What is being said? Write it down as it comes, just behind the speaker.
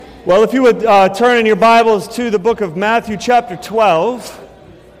Well, if you would turn in your Bibles to the book of Matthew chapter 12.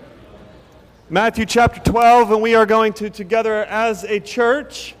 Matthew chapter 12, and we are going to, together as a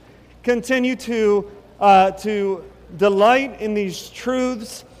church, continue to delight in these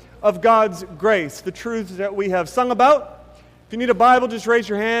truths of God's grace, the truths that we have sung about. If you need a Bible, just raise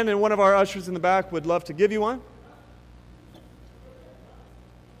your hand, and one of our ushers in the back would love to give you one.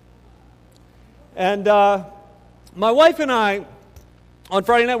 And my wife and I, on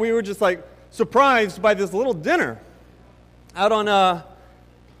Friday night, we were just surprised by this little dinner out on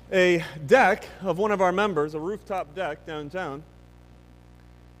a deck of one of our members, a rooftop deck downtown.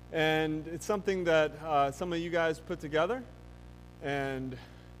 And it's something that some of you guys put together and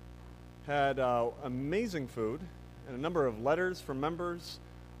had amazing food and a number of letters from members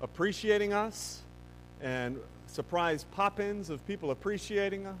appreciating us and surprise pop-ins of people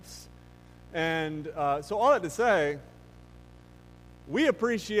appreciating us. And so all that to say, we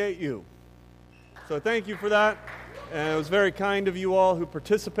appreciate you. So thank you for that. And it was very kind of you all who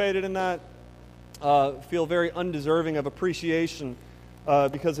participated in that. Feel very undeserving of appreciation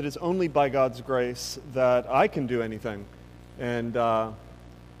because it is only by God's grace that I can do anything. And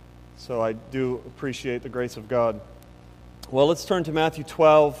so I do appreciate the grace of God. Well, let's turn to Matthew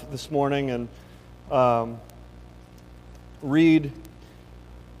 12 this morning and read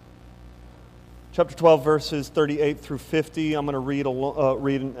chapter 12, verses 38 through 50. I'm going to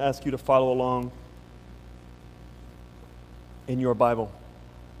read and ask you to follow along in your Bible.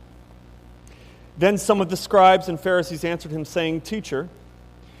 Then some of the scribes and Pharisees answered him, saying, "Teacher,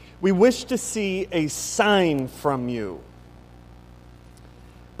 we wish to see a sign from you."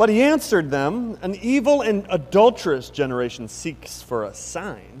 But he answered them, "An evil and adulterous generation seeks for a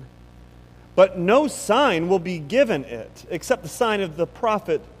sign, but no sign will be given it except the sign of the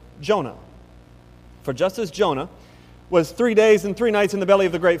prophet Jonah. For just as Jonah was 3 days and 3 nights in the belly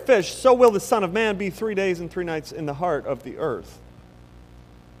of the great fish, so will the Son of Man be 3 days and 3 nights in the heart of the earth.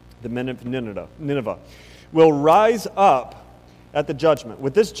 The men of Nineveh will rise up at the judgment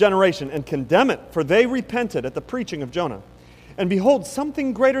with this generation and condemn it, for they repented at the preaching of Jonah. And behold,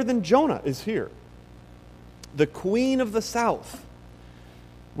 something greater than Jonah is here. The queen of the south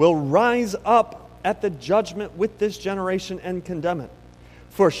will rise up at the judgment with this generation and condemn it.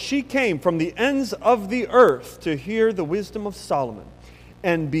 For she came from the ends of the earth to hear the wisdom of Solomon.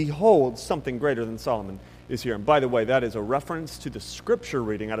 And behold, something greater than Solomon is here." And by the way, that is a reference to the scripture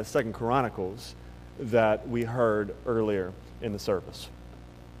reading out of 2 Chronicles that we heard earlier in the service.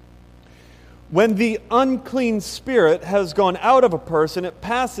 "When the unclean spirit has gone out of a person, it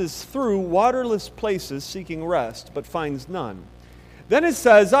passes through waterless places seeking rest, but finds none. Then it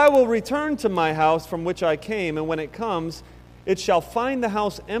says, 'I will return to my house from which I came,' and when it comes, it shall find the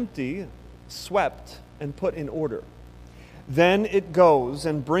house empty, swept, and put in order. Then it goes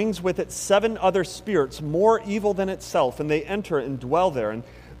and brings with it 7 other spirits more evil than itself, and they enter and dwell there. And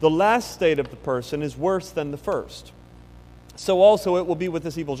the last state of the person is worse than the first. So also it will be with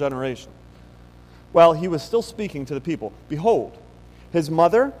this evil generation." While he was still speaking to the people, behold, his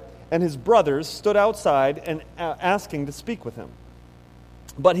mother and his brothers stood outside and asking to speak with him.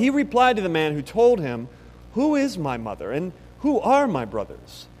 But he replied to the man who told him, "Who is my mother, and who are my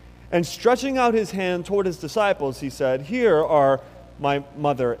brothers?" And stretching out his hand toward his disciples, he said, "Here are my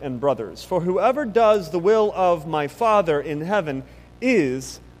mother and brothers. For whoever does the will of my Father in heaven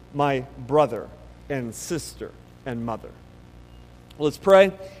is my brother and sister and mother." Let's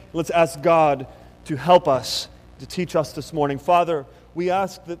pray. Let's ask God to help us, to teach us this morning. Father, we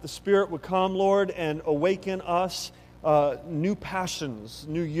ask that the Spirit would come, Lord, and awaken us new passions,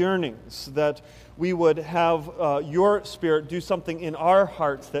 new yearnings, that we would have your Spirit do something in our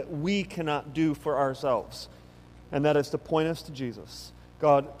hearts that we cannot do for ourselves, and that is to point us to Jesus.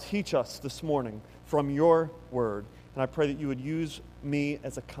 God, teach us this morning from your word, and I pray that you would use me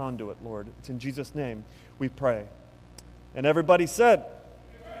as a conduit, Lord. It's in Jesus' name we pray. And everybody said,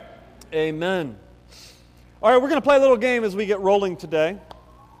 Amen. All right, we're going to play a little game as we get rolling today.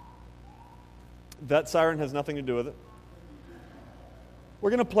 That siren has nothing to do with it. We're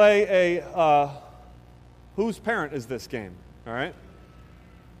going to play a whose parent is this game, all right?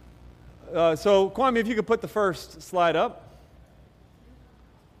 So, Kwame, if you could put the first slide up.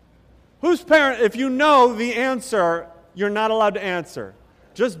 Whose parent, if you know the answer, you're not allowed to answer.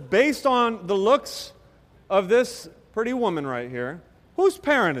 Just based on the looks of this pretty woman right here, whose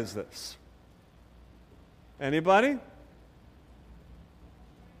parent is this? Anybody?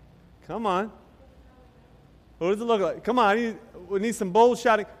 Come on. What does it look like? Come on, we need some bold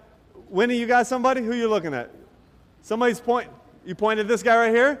shouting. Winnie, you got somebody? Who are you looking at? Somebody's you pointed at this guy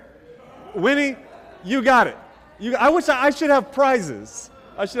right here? Winnie, you got it. I wish I should have prizes.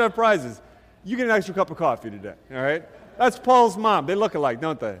 I should have prizes. You get an extra cup of coffee today, all right? That's Paul's mom. They look alike,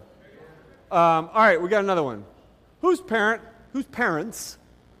 don't they? All right, we got another one. Whose parents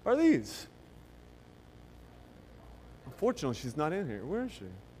are these? Unfortunately, she's not in here. Where is she?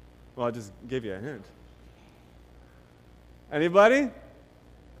 Well, I just gave you a hint. Anybody?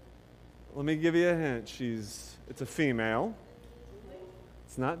 Let me give you a hint. It's a female.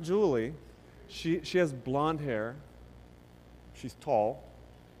 It's not Julie. She has blonde hair. She's tall.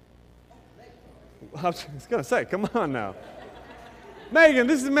 I was going to say, come on now. Megan,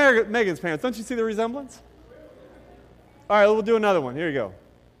 this is Megan's parents. Don't you see the resemblance? All right, we'll do another one. Here you go.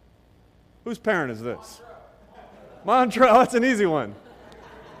 Whose parent is this? Montreal. That's an easy one.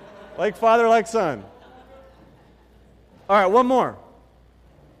 Like father, like son. All right, one more.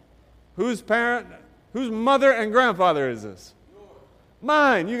 Whose mother and grandfather is this?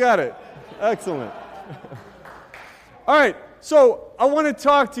 Mine. You got it. Excellent. All right, so I want to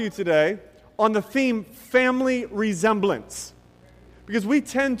talk to you today on the theme family resemblance. Because we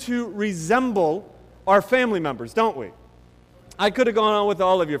tend to resemble our family members, don't we? I could have gone on with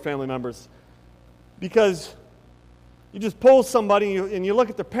all of your family members. Because you just pull somebody and you look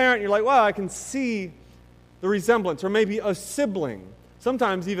at the parent and you're like, wow, I can see the resemblance. Or maybe a sibling.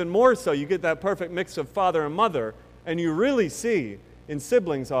 Sometimes even more so, you get that perfect mix of father and mother, and you really see, in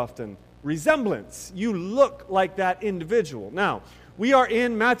siblings often, resemblance. You look like that individual. Now, we are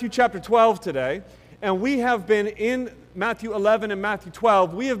in Matthew chapter 12 today, and we have been in Matthew 11 and Matthew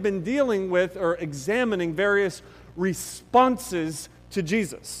 12. We have been dealing with or examining various responses to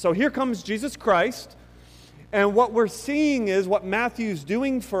Jesus. So here comes Jesus Christ, and what we're seeing is what Matthew's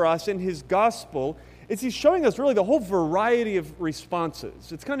doing for us in his gospel is he's showing us really the whole variety of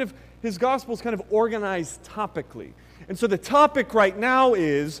responses. It's kind of, his gospel is kind of organized topically. And so the topic right now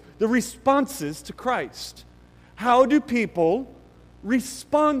is the responses to Christ. How do people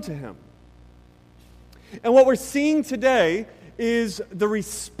respond to him? And what we're seeing today is the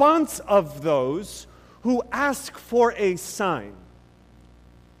response of those who ask for a sign.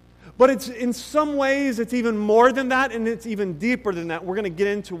 But it's in some ways, it's even more than that, and it's even deeper than that. We're going to get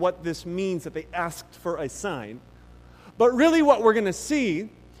into what this means that they asked for a sign. But really what we're going to see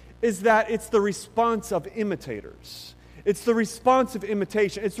is that it's the response of imitators. It's the response of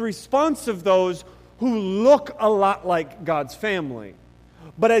imitation. It's the response of those who look a lot like God's family.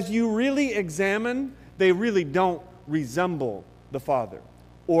 But as you really examine, they really don't resemble the Father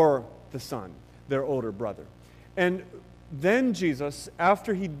or the Son, their older brother. And then Jesus,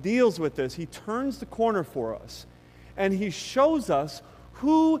 after he deals with this, he turns the corner for us, and he shows us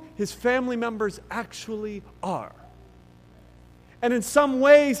who his family members actually are. And in some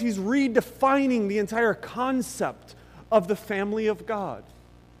ways, he's redefining the entire concept of the family of God.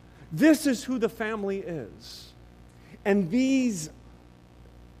 This is who the family is. And these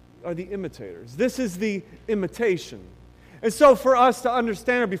are the imitators. This is the imitation. And so for us to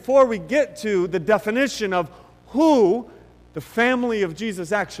understand, or before we get to the definition of who the family of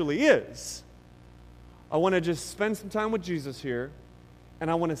Jesus actually is, I want to just spend some time with Jesus here, and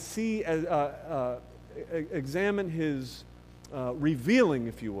I want to see, examine his revealing,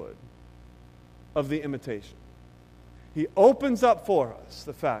 if you would, of the imitation. He opens up for us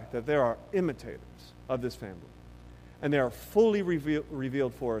the fact that there are imitators of this family, and they are fully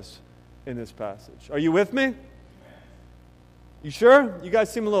revealed for us in this passage. Are you with me? You sure? You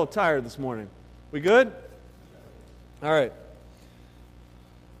guys seem a little tired this morning. We good? All right.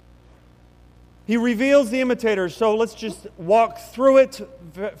 He reveals the imitators, so let's just walk through it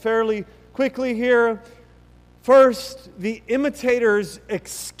fairly quickly here. First, the imitators'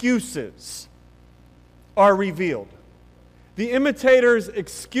 excuses are revealed. The imitators'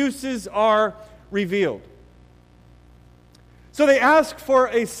 excuses are revealed. So they ask for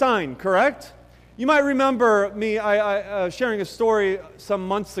a sign, correct? You might remember me sharing a story some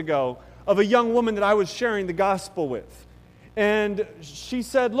months ago of a young woman that I was sharing the gospel with. And she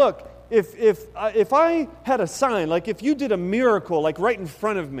said, look, if I had a sign, like if you did a miracle like right in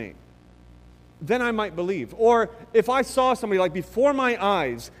front of me, then I might believe. Or if I saw somebody like before my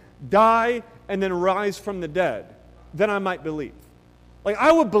eyes die and then rise from the dead, then I might believe. Like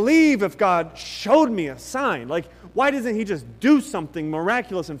I would believe if God showed me a sign. Like why doesn't he just do something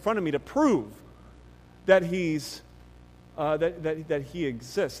miraculous in front of me to prove that he's that he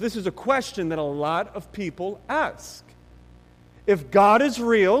exists? This is a question that a lot of people ask. If God is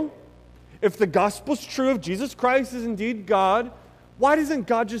real, if the gospel's true, if Jesus Christ is indeed God, why doesn't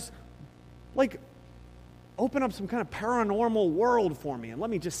God just like open up some kind of paranormal world for me and let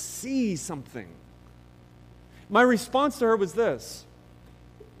me just see something? My response to her was this: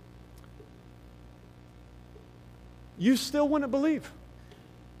 you still wouldn't believe.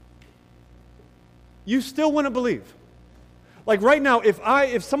 you still wouldn't believe. Like right now,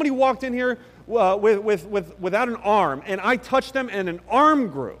 if somebody walked in here without an arm, and I touched them and an arm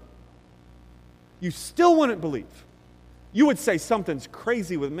grew, you still wouldn't believe. You would say something's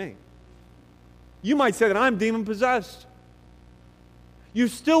crazy with me. You might say that I'm demon-possessed. You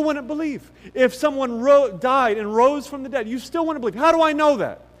still wouldn't believe. If someone died and rose from the dead, you still wouldn't believe. How do I know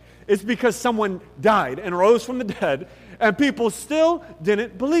that? It's because someone died and rose from the dead, and people still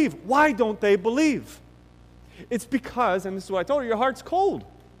didn't believe. Why don't they believe? It's because, and this is what I told you, your heart's cold.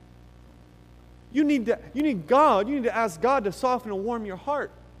 You need to ask God to soften and warm your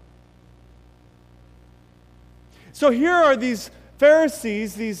heart. So here are these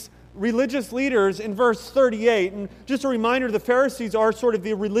Pharisees, these religious leaders in verse 38. And just a reminder, the Pharisees are sort of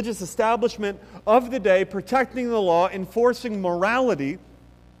the religious establishment of the day, protecting the law, enforcing morality.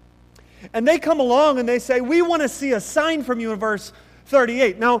 And they come along and they say, we want to see a sign from you in verse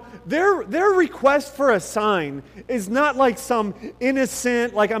 38. Now, their request for a sign is not like some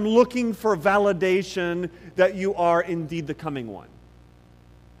innocent, like I'm looking for validation that you are indeed the coming one.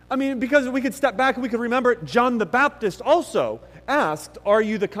 I mean, because we could step back and we could remember John the Baptist also asked, are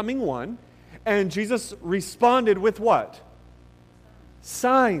you the coming one? And Jesus responded with what?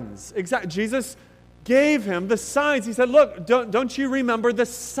 Signs. Exactly. Jesus gave him the signs. He said, look, don't you remember the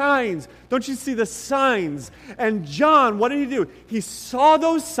signs? Don't you see the signs? And John, what did he do? He saw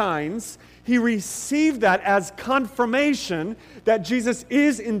those signs. He received that as confirmation that Jesus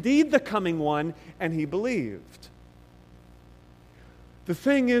is indeed the coming one, and he believed. The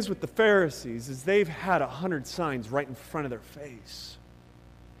thing is with the Pharisees is they've had 100 signs right in front of their face.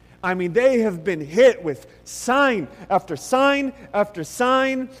 I mean, they have been hit with sign after sign after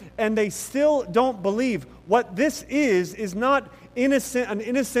sign, and they still don't believe. What this is not an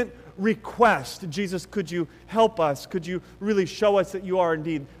innocent request. Jesus, could you help us? Could you really show us that you are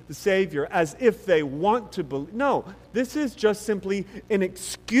indeed the Savior? As if they want to believe. No, this is just simply an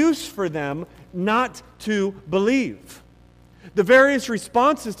excuse for them not to believe. The various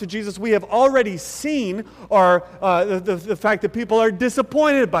responses to Jesus we have already seen are the fact that people are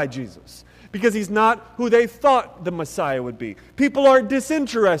disappointed by Jesus because he's not who they thought the Messiah would be. People are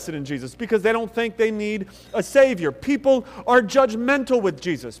disinterested in Jesus because they don't think they need a Savior. People are judgmental with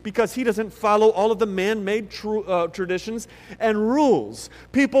Jesus because he doesn't follow all of the man-made traditions and rules.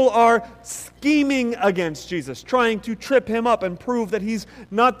 People are scheming against Jesus, trying to trip him up and prove that he's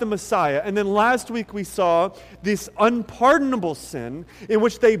not the Messiah. And then last week we saw this unpardonable sin in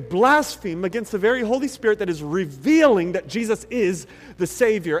which they blaspheme against the very Holy Spirit that is revealing that Jesus is the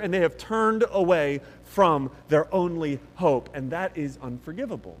Savior, and they have turned away from their only hope. And that is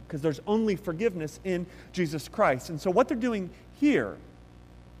unforgivable because there's only forgiveness in Jesus Christ. And so what they're doing here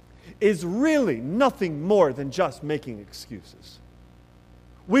is really nothing more than just making excuses.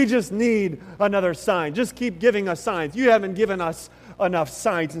 We just need another sign. Just keep giving us signs. You haven't given us enough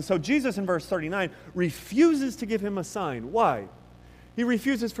signs. And so Jesus in verse 39 refuses to give him a sign. Why? He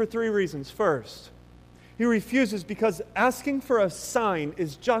refuses for 3 reasons. First, he refuses because asking for a sign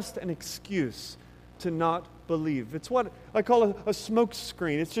is just an excuse to not believe. It's what I call a smoke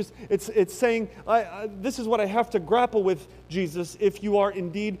screen. It's saying, this is what I have to grapple with, Jesus, if you are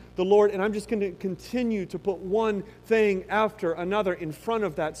indeed the Lord, and I'm just going to continue to put one thing after another in front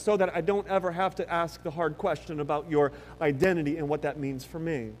of that so that I don't ever have to ask the hard question about your identity and what that means for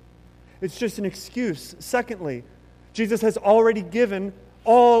me. It's just an excuse. Secondly, Jesus has already given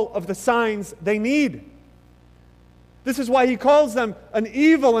all of the signs they need. This is why he calls them an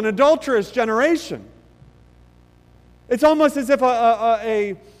evil and adulterous generation. It's almost as if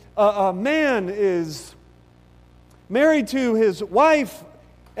a man is married to his wife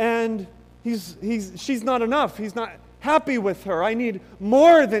and she's not enough. He's not happy with her. I need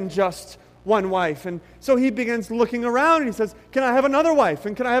more than just one wife. And so he begins looking around and he says, can I have another wife?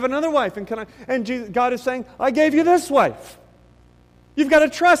 And can I have another wife? And God is saying, I gave you this wife. You've got to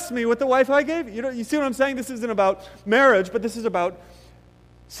trust me with the wife I gave you. You see what I'm saying? This isn't about marriage, but this is about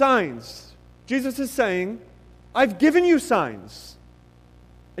signs. Jesus is saying, I've given you signs,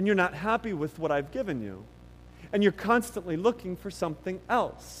 and you're not happy with what I've given you, and you're constantly looking for something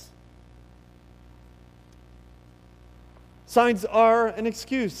else. Signs are an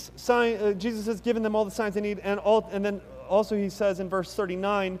excuse. Jesus has given them all the signs they need, and then also he says in verse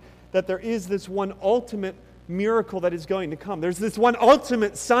 39 that there is this one ultimate miracle that is going to come. There's this one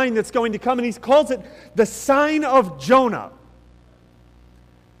ultimate sign that's going to come, and he calls it the sign of Jonah.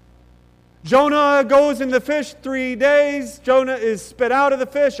 Jonah goes in the fish 3 days. Jonah is spit out of the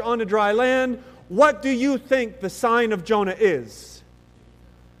fish onto dry land. What do you think the sign of Jonah is?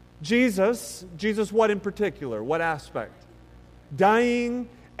 Jesus. Jesus what in particular? What aspect? Dying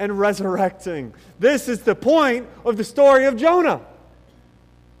and resurrecting. This is the point of the story of Jonah.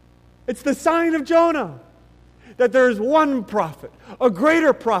 It's the sign of Jonah. That there is one prophet, a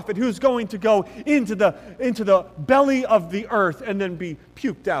greater prophet, who's going to go into the belly of the earth and then be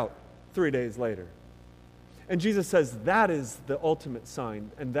puked out 3 days later. And Jesus says that is the ultimate sign,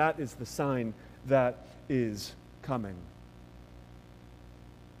 and that is the sign that is coming.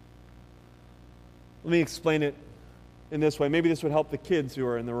 Let me explain it in this way. Maybe this would help the kids who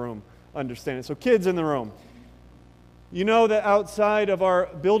are in the room understand it. So kids in the room, you know that outside of our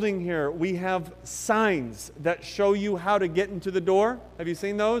building here, we have signs that show you how to get into the door. Have you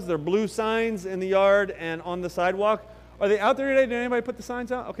seen those? They're blue signs in the yard and on the sidewalk. Are they out there today? Did anybody put the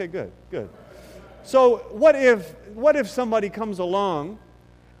signs out? Okay, good. So what if somebody comes along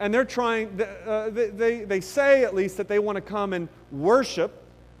and they're trying, they say at least that they want to come and worship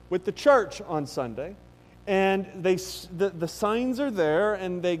with the church on Sunday. And the signs are there,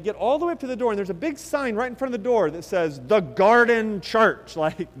 and they get all the way up to the door, and there's a big sign right in front of the door that says, "The Garden Church,"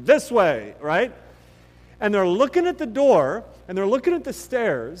 like this way, right? And they're looking at the door, and they're looking at the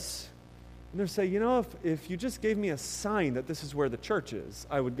stairs, and they're saying, if you just gave me a sign that this is where the church is,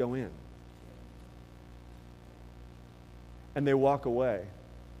 I would go in. And they walk away.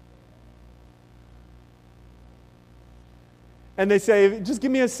 And they say, "Just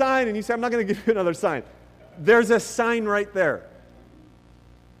give me a sign," and you say, "I'm not going to give you another sign." There's a sign right there.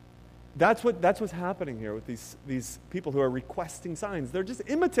 That's what's happening here with these people who are requesting signs. They're just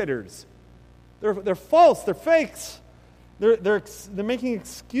imitators. They're false. They're fakes. They're making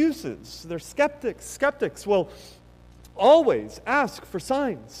excuses. They're skeptics. Skeptics will always ask for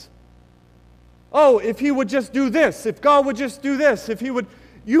signs. Oh, if he would just do this, if God would just do this, if he would,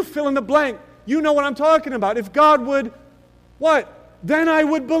 you fill in the blank. You know what I'm talking about. If God would, what? Then I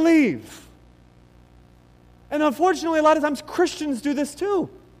would believe. And unfortunately, a lot of times Christians do this too.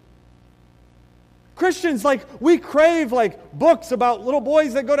 Christians, we crave books about little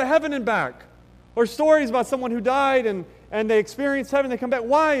boys that go to heaven and back, or stories about someone who died and they experienced heaven, they come back.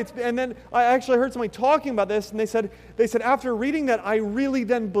 Why? And then I actually heard somebody talking about this, and they said after reading that, I really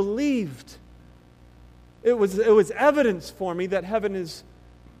then believed. It was evidence for me that heaven is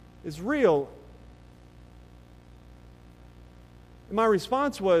real. And my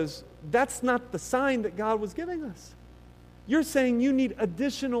response was, that's not the sign that God was giving us. You're saying you need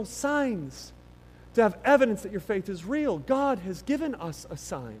additional signs to have evidence that your faith is real. God has given us a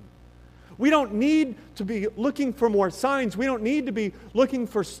sign. We don't need to be looking for more signs. We don't need to be looking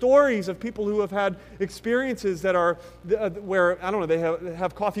for stories of people who have had experiences that are where, I don't know, they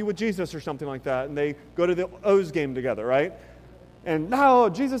have coffee with Jesus or something like that, and they go to the O's game together, right? And now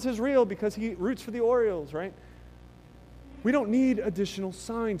Jesus is real because he roots for the Orioles, right? We don't need additional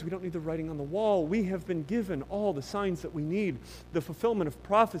signs. We don't need the writing on the wall. We have been given all the signs that we need. The fulfillment of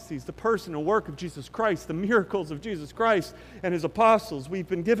prophecies, the person and work of Jesus Christ, the miracles of Jesus Christ and his apostles. We've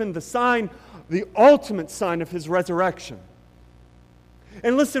been given the sign, the ultimate sign of his resurrection.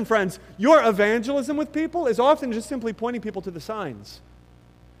 And listen, friends, your evangelism with people is often just simply pointing people to the signs.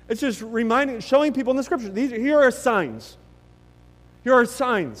 It's just showing people in the Scripture, here are signs. Here are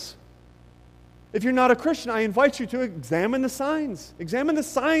signs. If you're not a Christian, I invite you to examine the signs. Examine the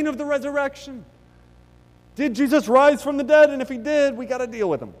sign of the resurrection. Did Jesus rise from the dead? And if he did, we got to deal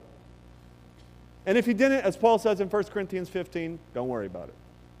with him. And if he didn't, as Paul says in 1 Corinthians 15, don't worry about it.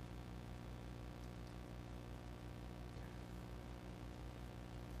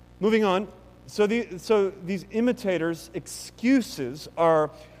 Moving on. So these imitators' excuses are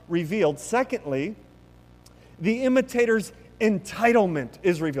revealed. Secondly, the imitators' entitlement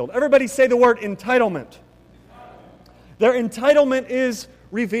is revealed. Everybody say the word entitlement. Their entitlement is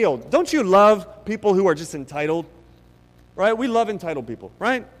revealed. Don't you love people who are just entitled? Right? We love entitled people,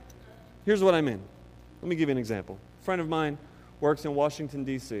 right? Here's what I mean. Let me give you an example. A friend of mine works in Washington,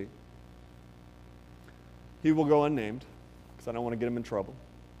 D.C. He will go unnamed because I don't want to get him in trouble.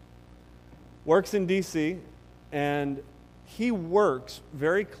 Works in D.C., and he works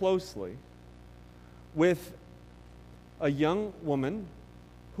very closely with a young woman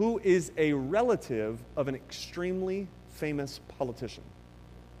who is a relative of an extremely famous politician.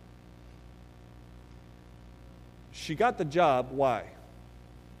 She got the job. Why?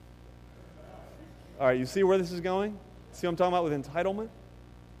 All right, you see where this is going? See what I'm talking about with entitlement?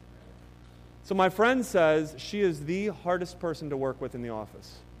 So my friend says she is the hardest person to work with in the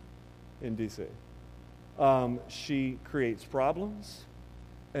office in D.C. She creates problems,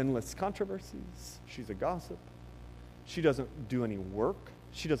 endless controversies. She's a gossip. She doesn't do any work.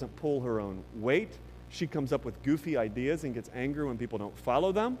 She doesn't pull her own weight. She comes up with goofy ideas and gets angry when people don't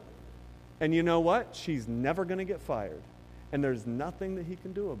follow them. And you know what? She's never going to get fired. And there's nothing that he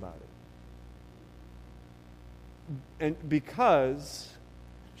can do about it. And because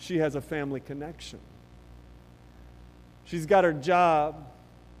she has a family connection. She's got her job.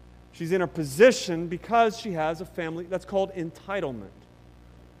 She's in her position because she has a family. That's called entitlement.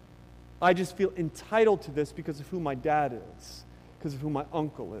 I just feel entitled to this because of who my dad is, because of who my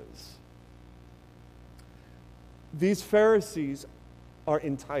uncle is. These Pharisees are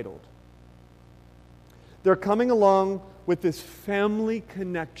entitled. They're coming along with this family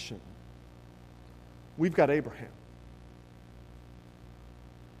connection. We've got Abraham.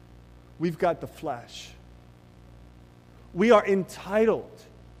 We've got the flesh. We are entitled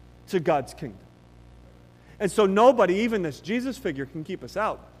to God's kingdom. And so nobody, even this Jesus figure, can keep us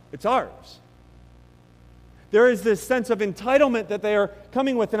out. It's ours. There is this sense of entitlement that they are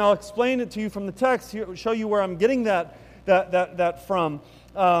coming with, and I'll explain it to you from the text, show you where I'm getting that from.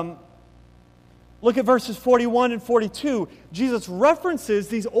 Look at verses 41 and 42. Jesus references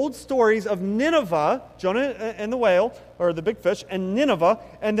these old stories of Nineveh, Jonah and the whale, or the big fish, and Nineveh,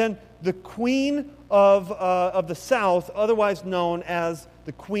 and then the queen of the south, otherwise known as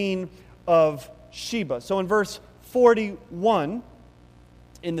the Queen of Sheba. So in verse 41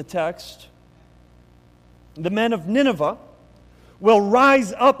 in the text, the men of Nineveh will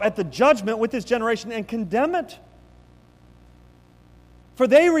rise up at the judgment with this generation and condemn it. For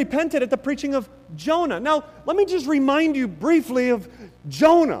they repented at the preaching of Jonah. Now, let me just remind you briefly of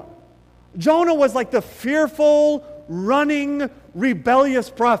Jonah. Jonah was like the fearful, running, rebellious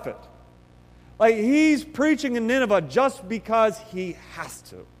prophet. Like, he's preaching in Nineveh just because he has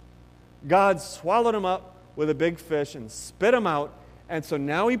to. God swallowed him up with a big fish and spit him out. And so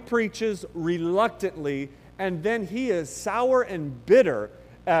now he preaches reluctantly, and then he is sour and bitter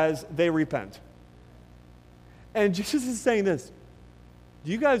as they repent. And Jesus is saying this.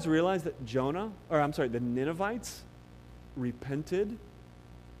 Do you guys realize that the Ninevites repented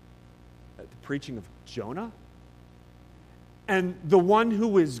at the preaching of Jonah? And the one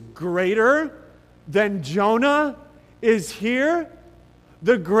who is greater than Jonah is here?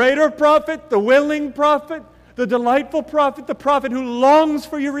 The greater prophet, the willing prophet, the delightful prophet, the prophet who longs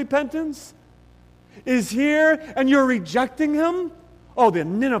for your repentance is here, and you're rejecting him? Oh, the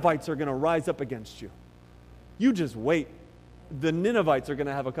Ninevites are going to rise up against you. You just wait. The Ninevites are going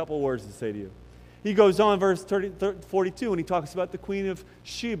to have a couple words to say to you. He goes on, verse 42, and he talks about the Queen of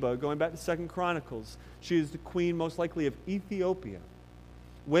Sheba, going back to 2 Chronicles. She is the queen, most likely, of Ethiopia,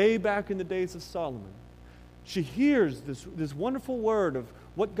 way back in the days of Solomon. She hears this wonderful word of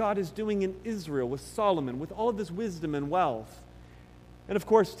what God is doing in Israel with Solomon, with all of this wisdom and wealth. And of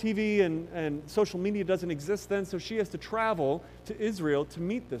course, TV and social media doesn't exist then, so she has to travel to Israel to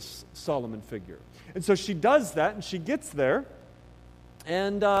meet this Solomon figure. And so she does that, and she gets there,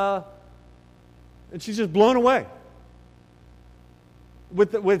 and she's just blown away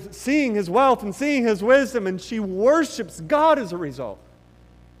with seeing his wealth and seeing his wisdom, and she worships God as a result.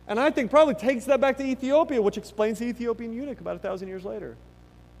 And I think probably takes that back to Ethiopia, which explains the Ethiopian eunuch about 1,000 years later.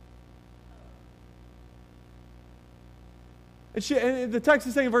 And the text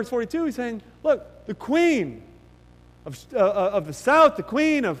is saying in verse 42, he's saying, look, the queen of the south, the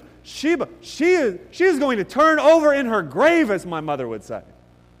queen of Sheba, she is going to turn over in her grave, as my mother would say.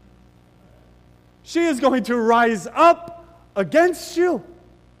 She is going to rise up against you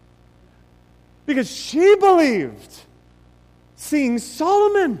because she believed, seeing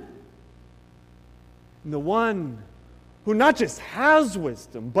Solomon, the one who not just has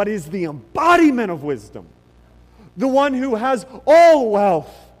wisdom, but is the embodiment of wisdom, the one who has all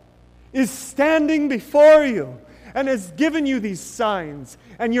wealth, is standing before you and has given you these signs,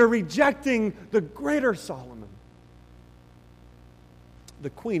 and you're rejecting the greater Solomon. The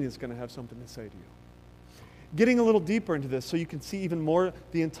queen is going to have something to say to you. Getting a little deeper into this so you can see even more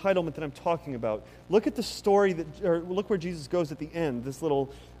the entitlement that I'm talking about. Look at the story, look where Jesus goes at the end, this little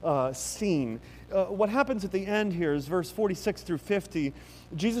scene. What happens at the end here is verse 46 through 50.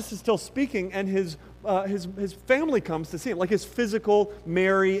 Jesus is still speaking, and his family comes to see him, like his physical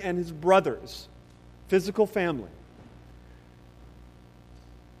Mary and his brothers. Physical family.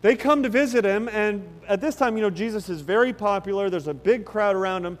 They come to visit him, and at this time, Jesus is very popular. There's a big crowd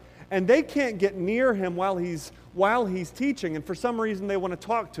around him. And they can't get near him while he's teaching, and for some reason they want to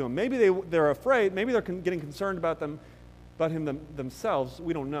talk to him. Maybe they're afraid. Maybe they're getting concerned about him themselves.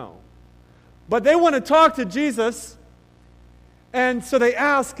 We don't know. But they want to talk to Jesus, and so they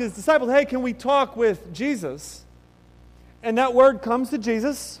ask his disciples, hey, can we talk with Jesus? And that word comes to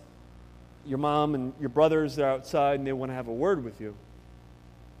Jesus. Your mom and your brothers are outside, and they want to have a word with you.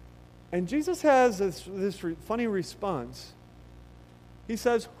 And Jesus has this funny response. He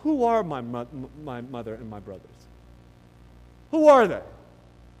says, who are my mother and my brothers? Who are they?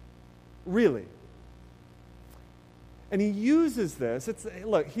 Really? And he uses this.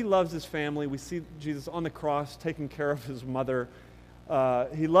 Look, he loves his family. We see Jesus on the cross taking care of his mother.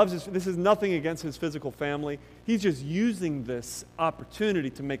 He loves this is nothing against his physical family. He's just using this opportunity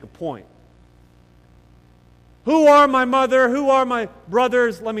to make a point. Who are my mother? Who are my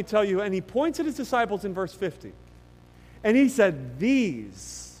brothers? Let me tell you. And he points at his disciples in verse 50. And he said,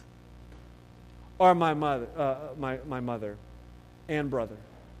 these are my mother, my mother and brother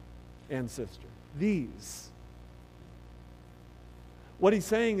and sister. These. What he's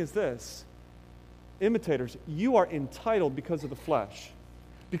saying is this. Imitators, you are entitled because of the flesh,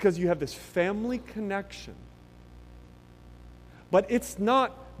 because you have this family connection. But it's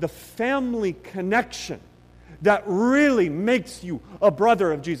not the family connection that really makes you a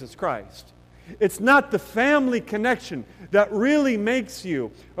brother of Jesus Christ. It's not the family connection that really makes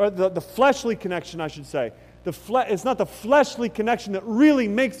you, or the fleshly connection, I should say. It's not the fleshly connection that really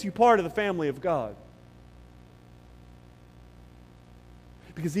makes you part of the family of God.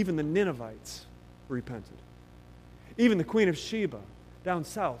 Because even the Ninevites repented. Even the Queen of Sheba down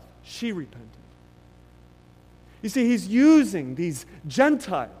south, she repented. You see, he's using these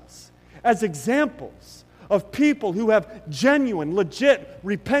Gentiles as examples of people who have genuine, legit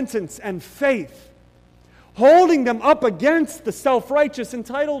repentance and faith, holding them up against the self-righteous,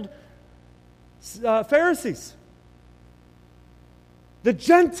 entitled Pharisees. The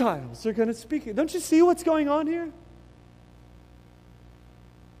Gentiles are going to speak it. Don't you see what's going on here?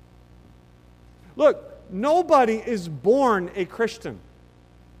 Look, nobody is born a Christian.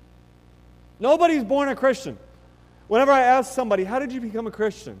 Nobody's born a Christian. Whenever I ask somebody, how did you become a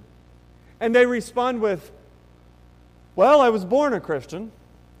Christian? And they respond with, well, I was born a Christian.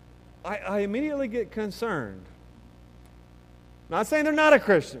 I immediately get concerned. Not saying they're not a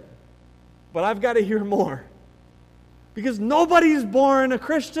Christian, but I've got to hear more. Because nobody's born a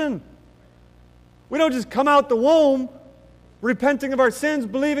Christian. We don't just come out the womb repenting of our sins,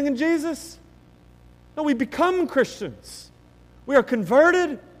 believing in Jesus. No, we become Christians. We are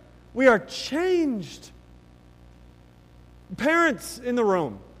converted. We are changed. Parents in the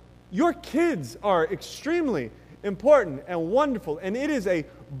room, your kids are extremely important and wonderful, and it is a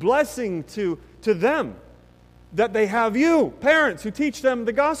blessing to them that they have you, parents, who teach them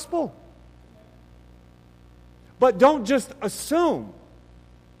the gospel. But don't just assume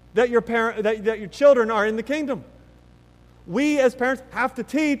that your children are in the kingdom. We as parents have to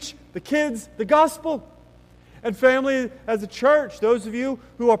teach the kids the gospel. And family, as a church, those of you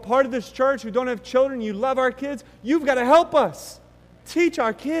who are part of this church, who don't have children, you love our kids, you've got to help us teach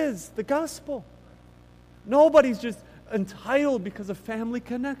our kids the gospel. Nobody's just entitled because of family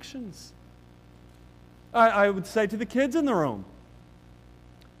connections. I would say to the kids in the room,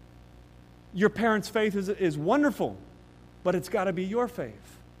 your parents' faith is wonderful, but it's got to be your faith.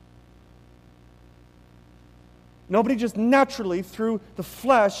 Nobody just naturally, through the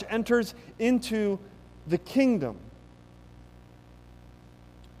flesh, enters into the kingdom.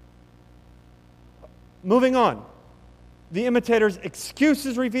 Moving on. The imitator's excuse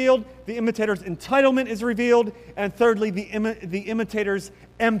is revealed. The imitator's entitlement is revealed. And thirdly, the imitator's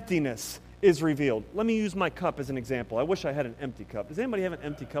emptiness is revealed. Let me use my cup as an example. I wish I had an empty cup. Does anybody have an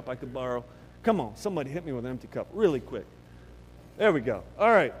empty cup I could borrow? Come on, somebody hit me with an empty cup really quick. There we go. All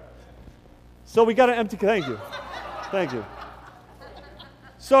right. So we got an empty cup. Thank you. Thank you.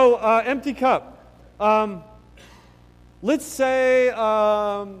 So, empty cup. Let's say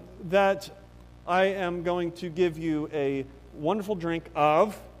that I am going to give you a wonderful drink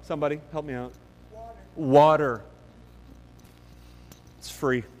of, somebody help me out. Water. It's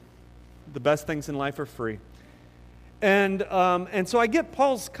free. The best things in life are free. And so I get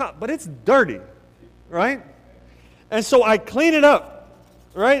Paul's cup, but it's dirty, right? And so I clean it up,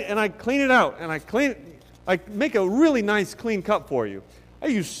 right? And I clean it out, and I make a really nice clean cup for you. I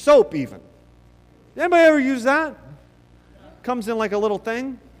use soap even. Anybody ever use that? Comes in like a little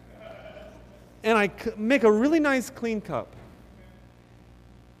thing. And I make a really nice clean cup.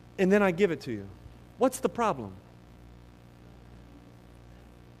 And then I give it to you. What's the problem?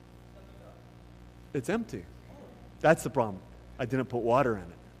 It's empty. That's the problem. I didn't put water in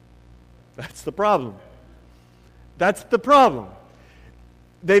it. That's the problem. That's the problem.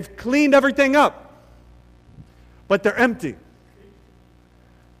 They've cleaned everything up, but they're empty.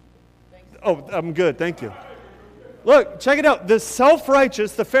 Oh, I'm good. Thank you. Look, check it out. The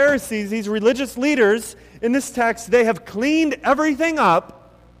self-righteous, the Pharisees, these religious leaders in this text, they have cleaned everything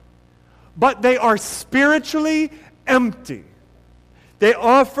up, but they are spiritually empty. They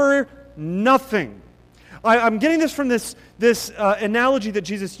offer nothing. I'm getting this from this analogy that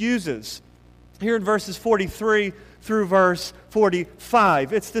Jesus uses here in verses 43 through verse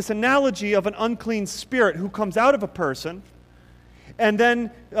 45. It's this analogy of an unclean spirit who comes out of a person and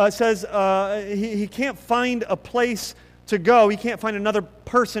then says he can't find a place to go. He can't find another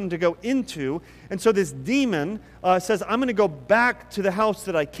person to go into. And so this demon says, I'm going to go back to the house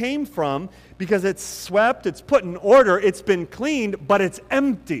that I came from because it's swept, it's put in order, it's been cleaned, but it's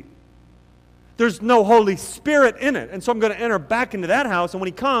empty. There's no Holy Spirit in it. And so I'm going to enter back into that house. And when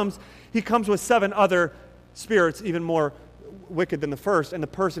he comes with 7 other spirits, even more wicked than the first, and the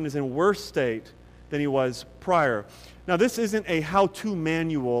person is in worse state than he was prior. Now, this isn't a how-to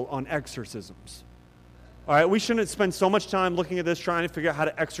manual on exorcisms. All right, we shouldn't spend so much time looking at this trying to figure out how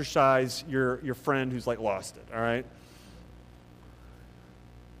to exorcise your friend who's lost it, all right?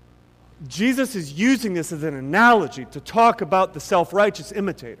 Jesus is using this as an analogy to talk about the self-righteous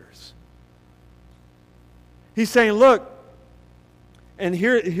imitators. He's saying, look, and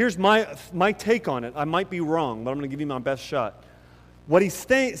here's my take on it. I might be wrong, but I'm going to give you my best shot. What he's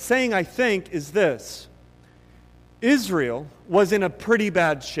saying, I think, is this. Israel was in pretty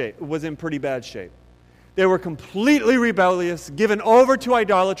bad shape. They were completely rebellious, given over to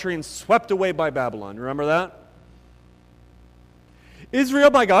idolatry, and swept away by Babylon. Remember that? Israel,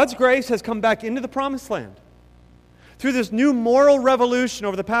 by God's grace, has come back into the Promised Land. Through this new moral revolution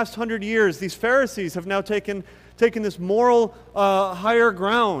over the past 100 years, these Pharisees have now taken this moral higher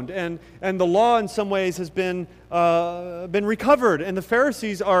ground, and the law in some ways has been recovered. And the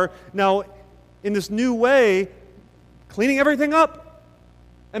Pharisees are now, in this new way, cleaning everything up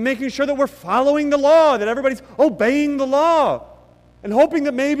and making sure that we're following the law, that everybody's obeying the law, and hoping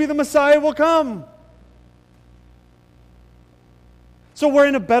that maybe the Messiah will come. So we're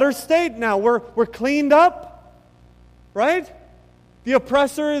in a better state now. We're cleaned up, right? The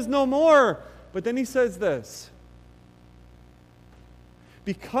oppressor is no more. But then he says this.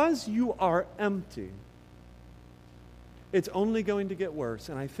 Because you are empty, it's only going to get worse.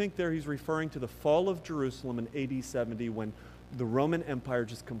 And I think there he's referring to the fall of Jerusalem in AD 70 when the Roman Empire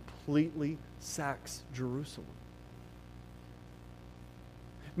just completely sacks Jerusalem.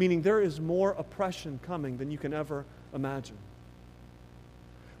 Meaning there is more oppression coming than you can ever imagine.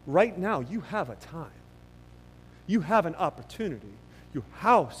 Right now, you have a time. You have an opportunity. Your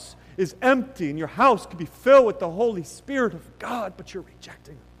house is empty, and your house could be filled with the Holy Spirit of God, but you're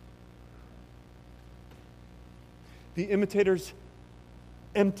rejecting Him. The imitator's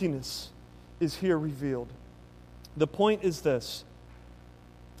emptiness is here revealed. The point is this.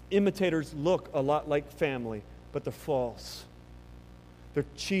 Imitators look a lot like family, but they're false. They're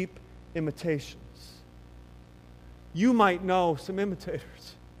cheap imitations. You might know some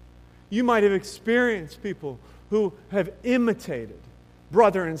imitators. You might have experienced people who have imitated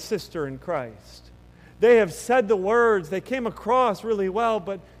brother and sister in Christ. They have said the words, they came across really well,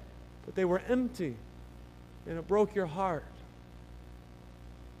 but they were empty, and it broke your heart.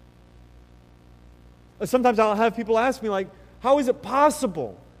 Sometimes I'll have people ask me, how is it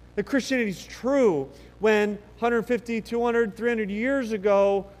possible that Christianity is true when 150, 200, 300 years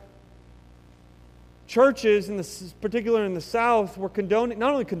ago, churches, particularly in the South, were not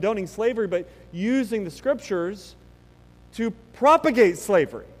only condoning slavery, but using the Scriptures to propagate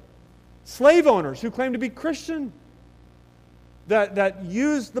slavery. Slave owners who claimed to be Christian that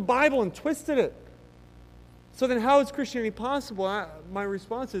used the Bible and twisted it. So then how is Christianity possible? My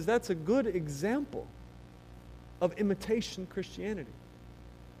response is that's a good example of imitation Christianity.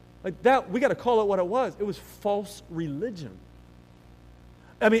 Like that, we got to call it what it was. It was false religion.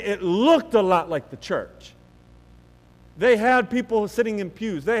 I mean, it looked a lot like the church. They had people sitting in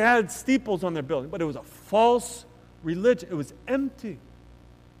pews. They had steeples on their building, but it was a false religion. It was empty.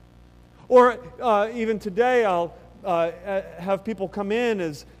 Or even today, I'll have people come in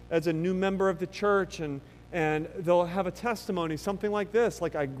as a new member of the church, and they'll have a testimony, something like this.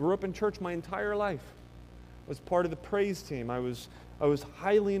 Like, I grew up in church my entire life. I was part of the praise team. I was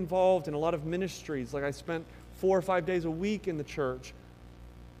highly involved in a lot of ministries. Like, I spent 4 or 5 days a week in the church.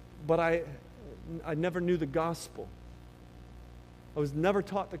 But I never knew the gospel. I was never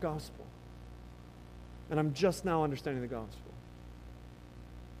taught the gospel. And I'm just now understanding the gospel.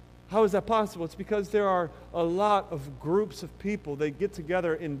 How is that possible? It's because there are a lot of groups of people. They get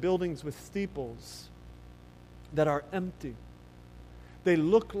together in buildings with steeples that are empty. They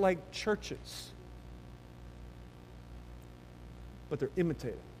look like churches. But they're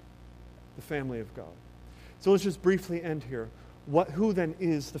imitating the family of God. So let's just briefly end here. Who then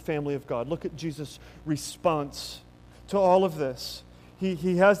is the family of God? Look at Jesus' response to all of this.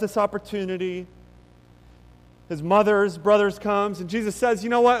 He has this opportunity. His mother, his brothers comes, and Jesus says, you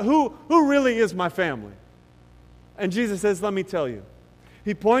know what? Who really is my family? And Jesus says, let me tell you.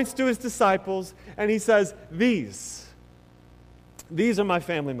 He points to his disciples and he says, these are my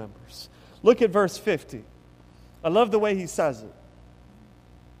family members. Look at verse 50. I love the way he says it.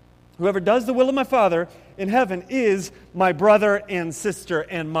 Whoever does the will of my Father in heaven is my brother and sister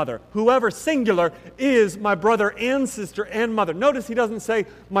and mother. Whoever, singular, is my brother and sister and mother. Notice he doesn't say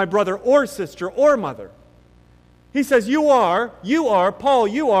my brother or sister or mother. He says, you are, Paul,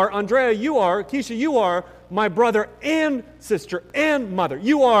 you are, Andrea, you are, Keisha, you are my brother and sister and mother.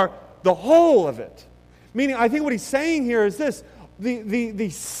 You are the whole of it. Meaning, I think what he's saying here is this: the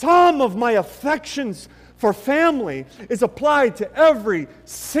sum of my affections for family is applied to every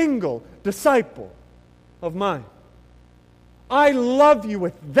single disciple of mine. I love you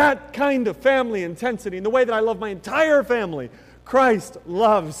with that kind of family intensity in the way that I love my entire family. Christ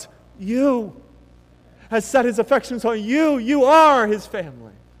loves you, has set his affections on you. You are his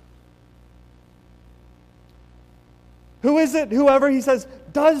family. Who is it? Whoever, he says,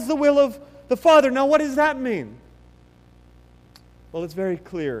 does the will of the Father. Now, what does that mean? Well, it's very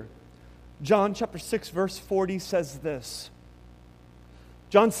clear. John chapter 6, verse 40 says this.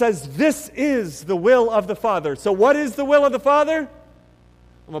 John says, this is the will of the Father. So what is the will of the Father?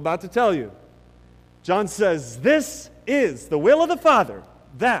 I'm about to tell you. John says, this is the will of the Father,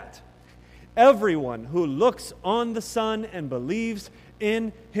 that everyone who looks on the Son and believes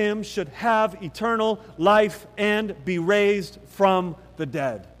in him should have eternal life and be raised from the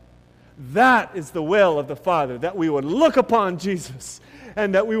dead. That is the will of the Father, that we would look upon Jesus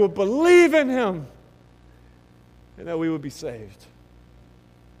and that we would believe in him and that we would be saved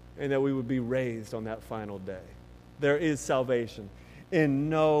and that we would be raised on that final day. There is salvation in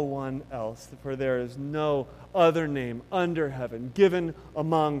no one else, for there is no other name under heaven given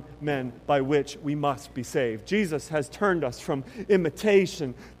among men by which we must be saved. Jesus has turned us from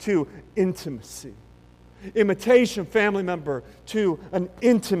imitation to intimacy. Imitation family member to an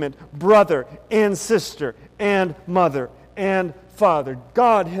intimate brother and sister and mother and father.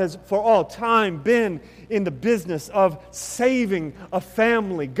 God has for all time been in the business of saving a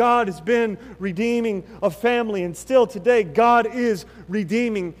family. God has been redeeming a family, and still today God is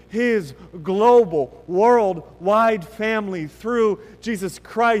redeeming his global, worldwide family through Jesus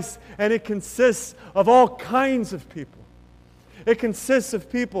Christ, and it consists of all kinds of people. It consists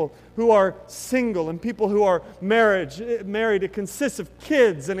of people who are single and people who are married. It consists of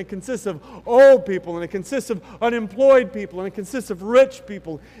kids, and it consists of old people, and it consists of unemployed people, and it consists of rich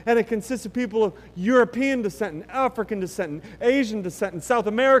people, and it consists of people of European descent and African descent and Asian descent and South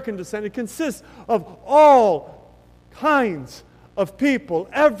American descent. It consists of all kinds of people.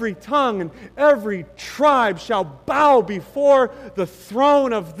 Every tongue and every tribe shall bow before the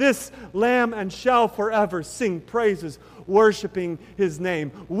throne of this Lamb and shall forever sing praises, worshiping his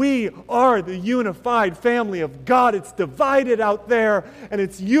name. We are the unified family of God. It's divided out there and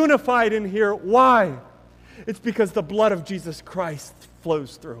it's unified in here. Why? It's because the blood of Jesus Christ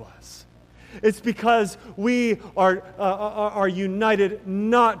flows through us. It's because we are united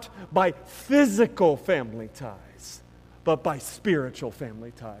not by physical family ties, but by spiritual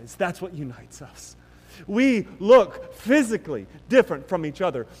family ties. That's what unites us. We look physically different from each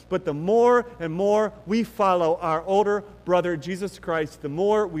other, but the more and more we follow our older brother, Jesus Christ, the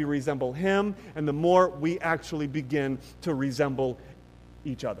more we resemble him, and the more we actually begin to resemble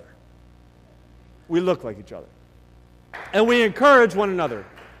each other. We look like each other. And we encourage one another.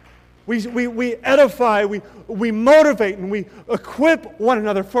 We edify, we motivate, and we equip one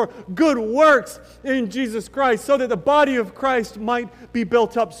another for good works in Jesus Christ, so that the body of Christ might be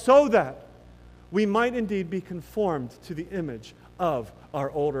built up, so that we might indeed be conformed to the image of our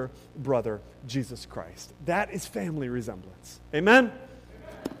older brother, Jesus Christ. That is family resemblance. Amen? Amen?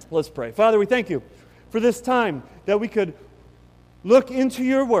 Let's pray. Father, we thank you for this time that we could look into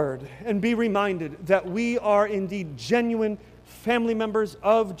your word and be reminded that we are indeed genuine family members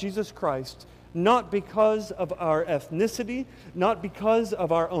of Jesus Christ, not because of our ethnicity, not because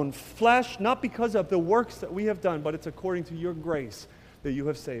of our own flesh, not because of the works that we have done, but it's according to your grace that you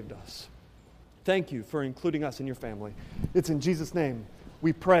have saved us. Thank you for including us in your family. It's in Jesus' name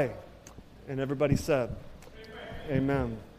we pray. And everybody said, Amen. Amen.